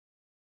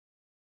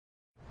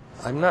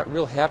I'm not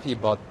real happy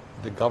about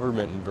the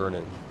government in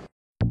Vernon.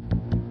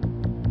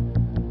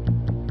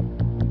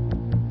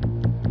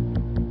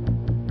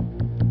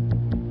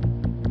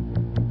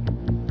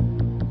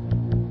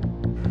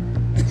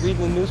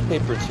 Reading the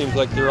newspaper, it seems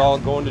like they're all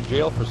going to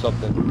jail for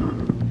something.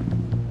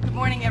 Good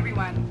morning,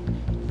 everyone.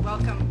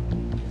 Welcome.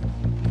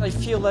 I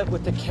feel that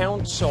with the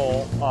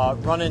council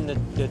running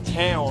the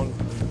town,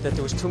 that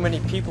there was too many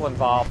people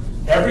involved.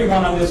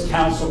 Everyone on this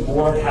council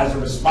board has a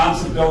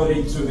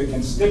responsibility to the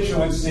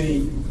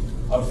constituency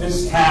of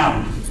this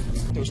town.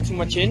 There was too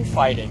much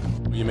infighting.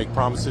 When you make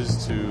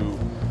promises to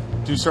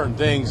do certain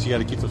things, you got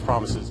to keep those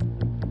promises.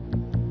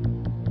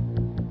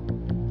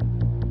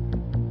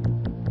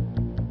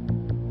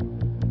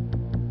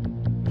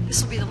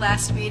 This will be the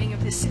last meeting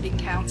of this sitting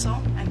council,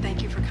 and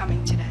thank you for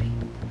coming today.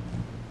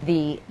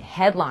 The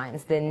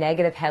headlines, the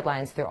negative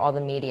headlines through all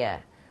the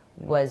media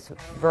was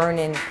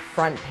Vernon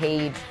front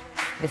page,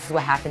 this is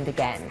what happened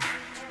again.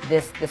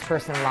 This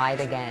person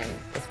lied again.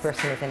 This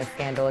person is in a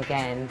scandal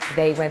again.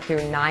 They went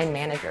through 9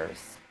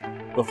 managers.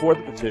 Before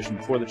the petition,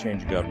 before the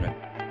change of government,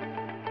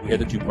 we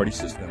had the two-party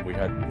system. We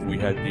had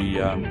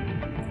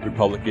the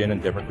Republican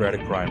and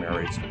Democratic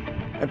primaries,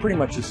 and pretty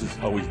much this has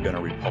always been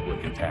a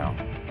Republican town.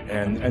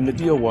 And the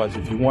deal was,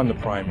 if you won the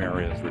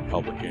primary as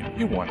Republican,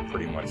 you won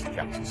pretty much the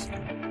council seat.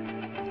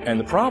 And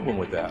the problem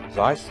with that, as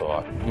I saw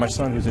it, my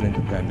son who's an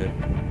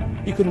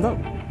independent, he couldn't vote.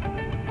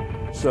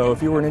 So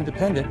if you were an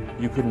independent,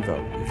 you couldn't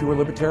vote. If you were a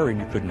libertarian,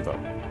 you couldn't vote.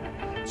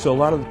 So a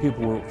lot of the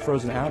people were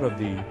frozen out of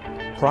the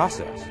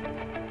process.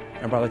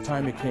 And by the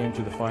time it came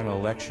to the final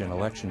election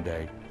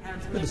day,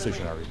 the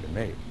decision had already been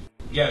made.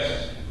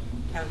 Yes.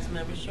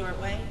 Councilmember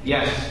Shortway?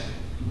 Yes.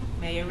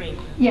 Mayor Ring?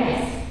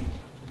 Yes.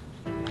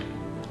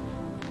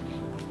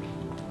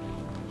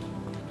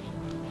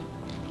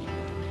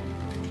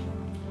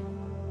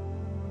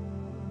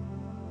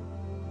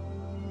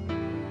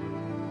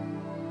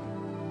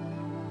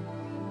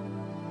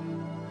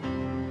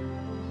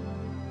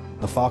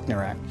 The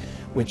Faulkner Act,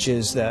 which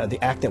is the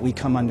act that we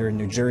come under in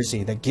New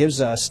Jersey that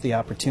gives us the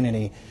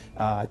opportunity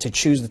to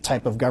choose the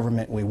type of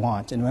government we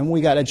want. And when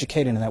we got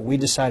educated in that, we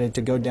decided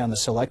to go down the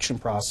selection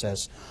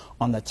process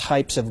on the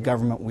types of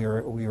government we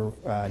were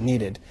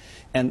needed.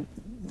 And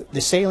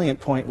the salient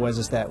point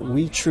was that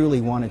we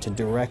truly wanted to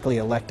directly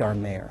elect our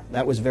mayor.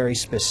 That was very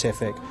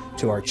specific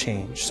to our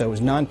change. So it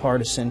was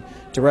nonpartisan,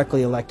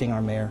 directly electing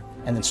our mayor,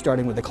 and then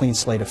starting with a clean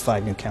slate of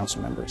 5 new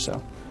council members.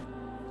 So.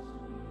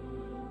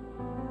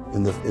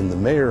 In the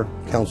mayor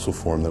council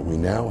form that we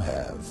now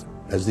have,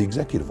 as the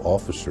executive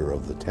officer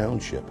of the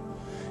township,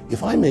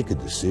 if I make a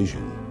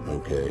decision,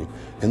 okay,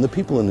 and the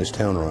people in this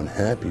town are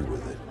unhappy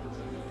with it,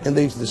 and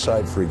they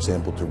decide, for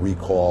example, to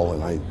recall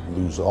and I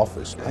lose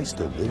office, I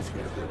still live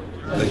here.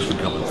 Thanks for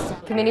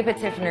coming. Community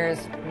petitioners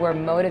were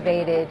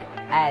motivated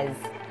as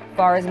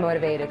far as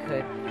motivated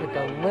could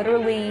go.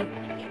 Literally,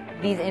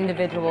 these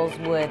individuals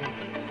would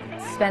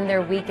spend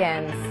their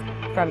weekends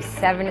from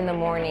 7 in the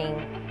morning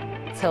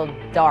till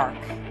dark,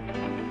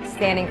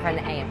 standing in front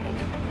of the AMP.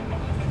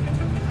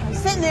 I'm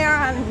sitting there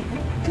on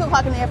 2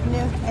 o'clock in the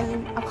afternoon,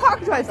 and a car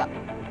drives up,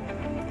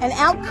 and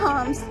out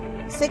comes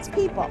 6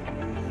 people.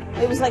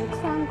 It was like a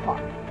clown car.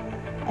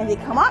 And they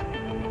come up,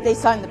 they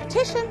sign the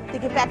petition, they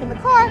get back in the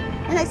car,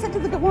 and I said to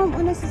the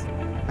woman, I says,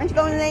 aren't you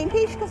going to the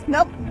AMP? She goes,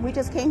 nope, we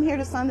just came here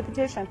to sign the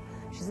petition.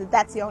 She said,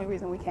 that's the only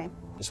reason we came.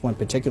 This one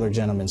particular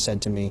gentleman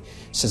said to me,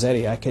 says,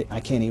 Eddie, I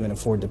can't even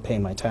afford to pay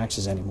my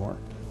taxes anymore.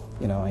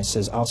 You know, I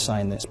says, I'll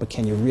sign this, but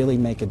can you really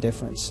make a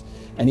difference?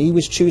 And he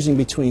was choosing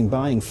between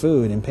buying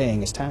food and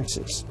paying his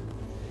taxes.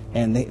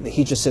 And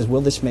he just says,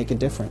 will this make a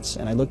difference?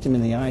 And I looked him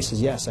in the eye and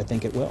says, yes, I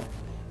think it will.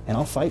 And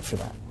I'll fight for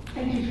that.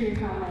 Thank you for your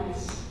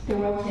comments. They're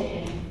well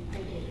taken.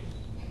 Thank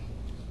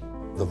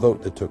you. The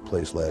vote that took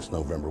place last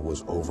November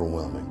was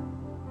overwhelming.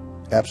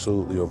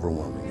 Absolutely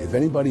overwhelming. If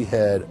anybody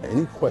had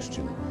any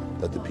question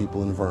that the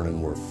people in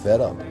Vernon were fed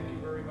up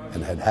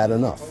and had had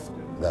enough,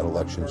 that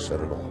election said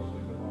it all.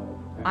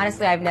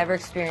 Honestly, I've never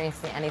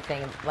experienced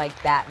anything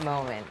like that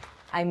moment.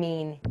 I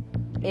mean,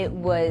 it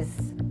was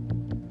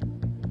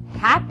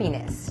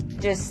happiness,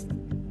 just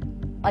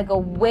like a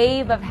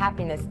wave of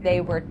happiness.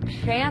 They were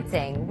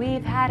chanting,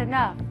 we've had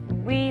enough,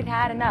 we've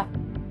had enough.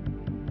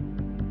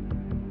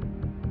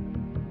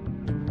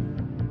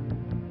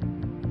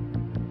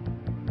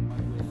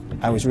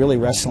 I was really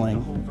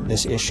wrestling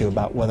this issue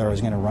about whether I was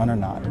going to run or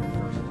not.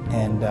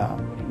 And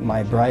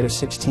my bride of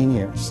 16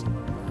 years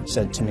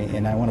said to me,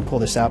 and I want to pull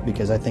this out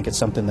because I think it's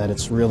something that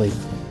it's really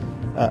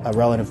a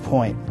relative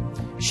point.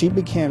 She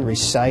began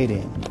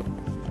reciting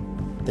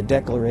the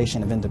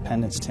Declaration of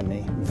Independence to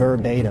me,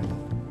 verbatim.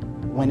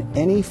 When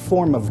any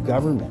form of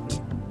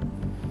government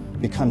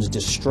becomes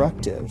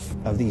destructive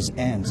of these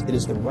ends, it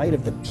is the right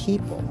of the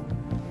people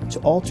to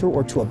alter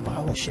or to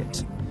abolish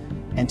it,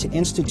 and to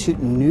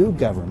institute new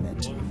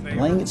government,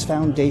 laying its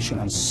foundation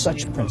on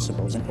such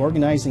principles and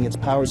organizing its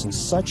powers in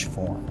such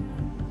form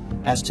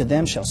as to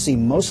them shall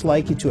seem most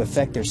likely to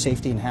affect their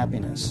safety and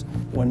happiness.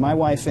 When my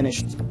wife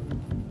finished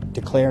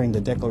declaring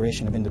the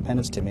Declaration of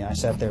Independence to me, I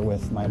sat there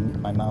with my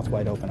mouth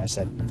wide open. I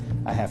said,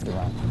 I have to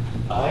run.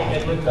 I,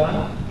 Edward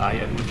Dunn. I,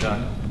 Edward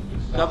Dunn.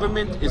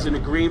 Government is an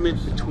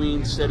agreement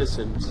between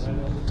citizens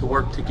to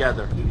work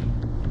together.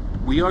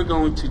 We are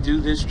going to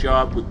do this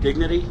job with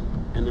dignity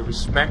and the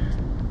respect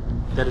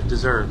that it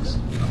deserves.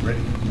 I'm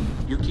ready.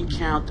 You can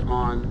count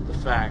on the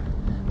fact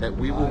that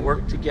we will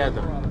work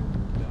together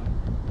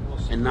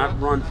and not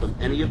run from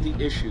any of the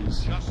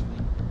issues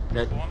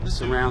that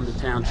surround the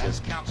township. As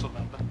council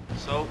member,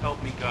 so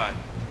help me God.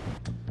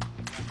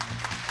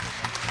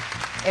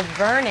 If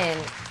Vernon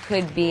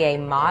could be a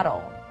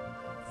model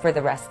for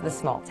the rest of the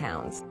small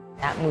towns,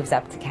 that moves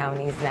up to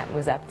counties, and that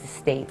moves up to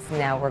states, and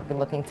now we're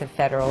looking to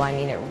federal. I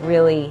mean,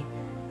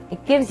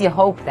 it gives you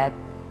hope that,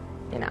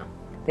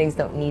 things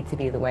don't need to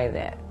be the way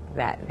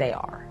that they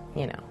are,